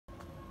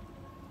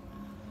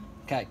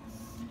Okay,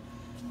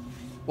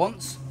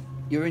 once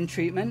you're in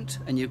treatment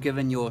and you've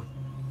given your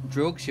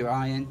drugs, your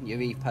iron, your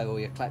EPO or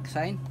your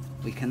Clexane,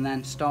 we can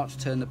then start to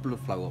turn the blood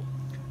flow up.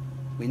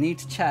 We need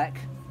to check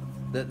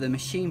that the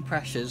machine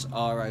pressures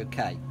are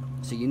okay.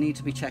 So you need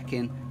to be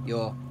checking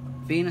your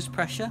venous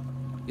pressure,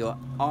 your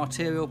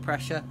arterial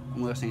pressure,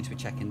 and we also need to be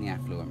checking the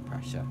effluent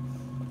pressure.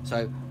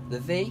 So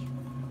the V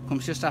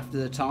comes just after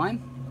the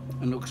time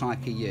and looks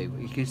like a U.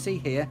 You can see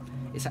here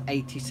it's at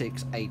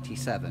 86,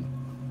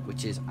 87,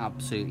 which is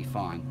absolutely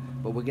fine.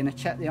 But we're going to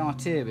check the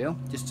arterial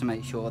just to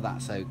make sure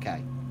that's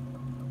okay.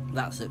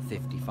 That's at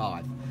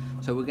 55.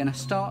 So we're going to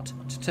start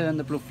to turn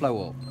the blood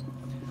flow up.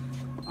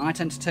 I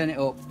tend to turn it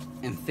up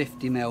in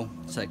 50 ml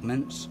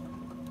segments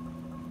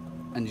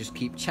and just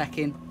keep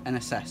checking and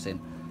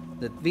assessing.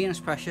 The venous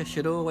pressure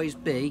should always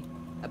be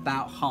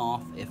about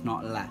half, if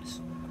not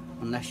less,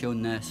 unless your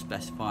nurse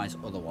specifies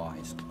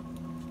otherwise.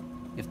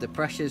 If the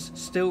pressures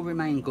still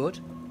remain good,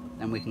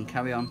 then we can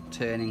carry on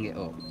turning it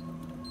up.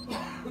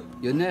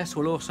 Your nurse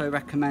will also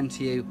recommend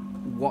to you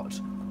what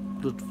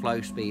blood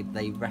flow speed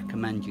they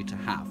recommend you to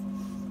have.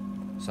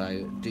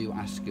 So do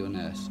ask your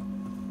nurse.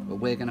 But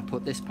we're going to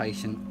put this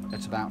patient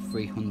at about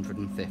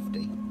 350.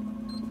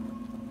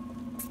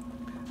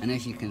 And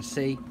as you can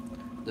see,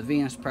 the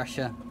venous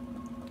pressure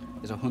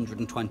is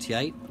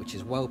 128, which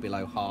is well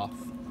below half.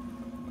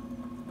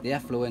 The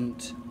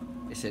effluent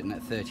is sitting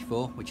at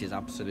 34, which is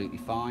absolutely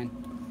fine.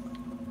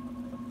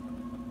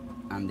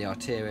 And the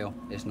arterial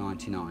is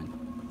 99.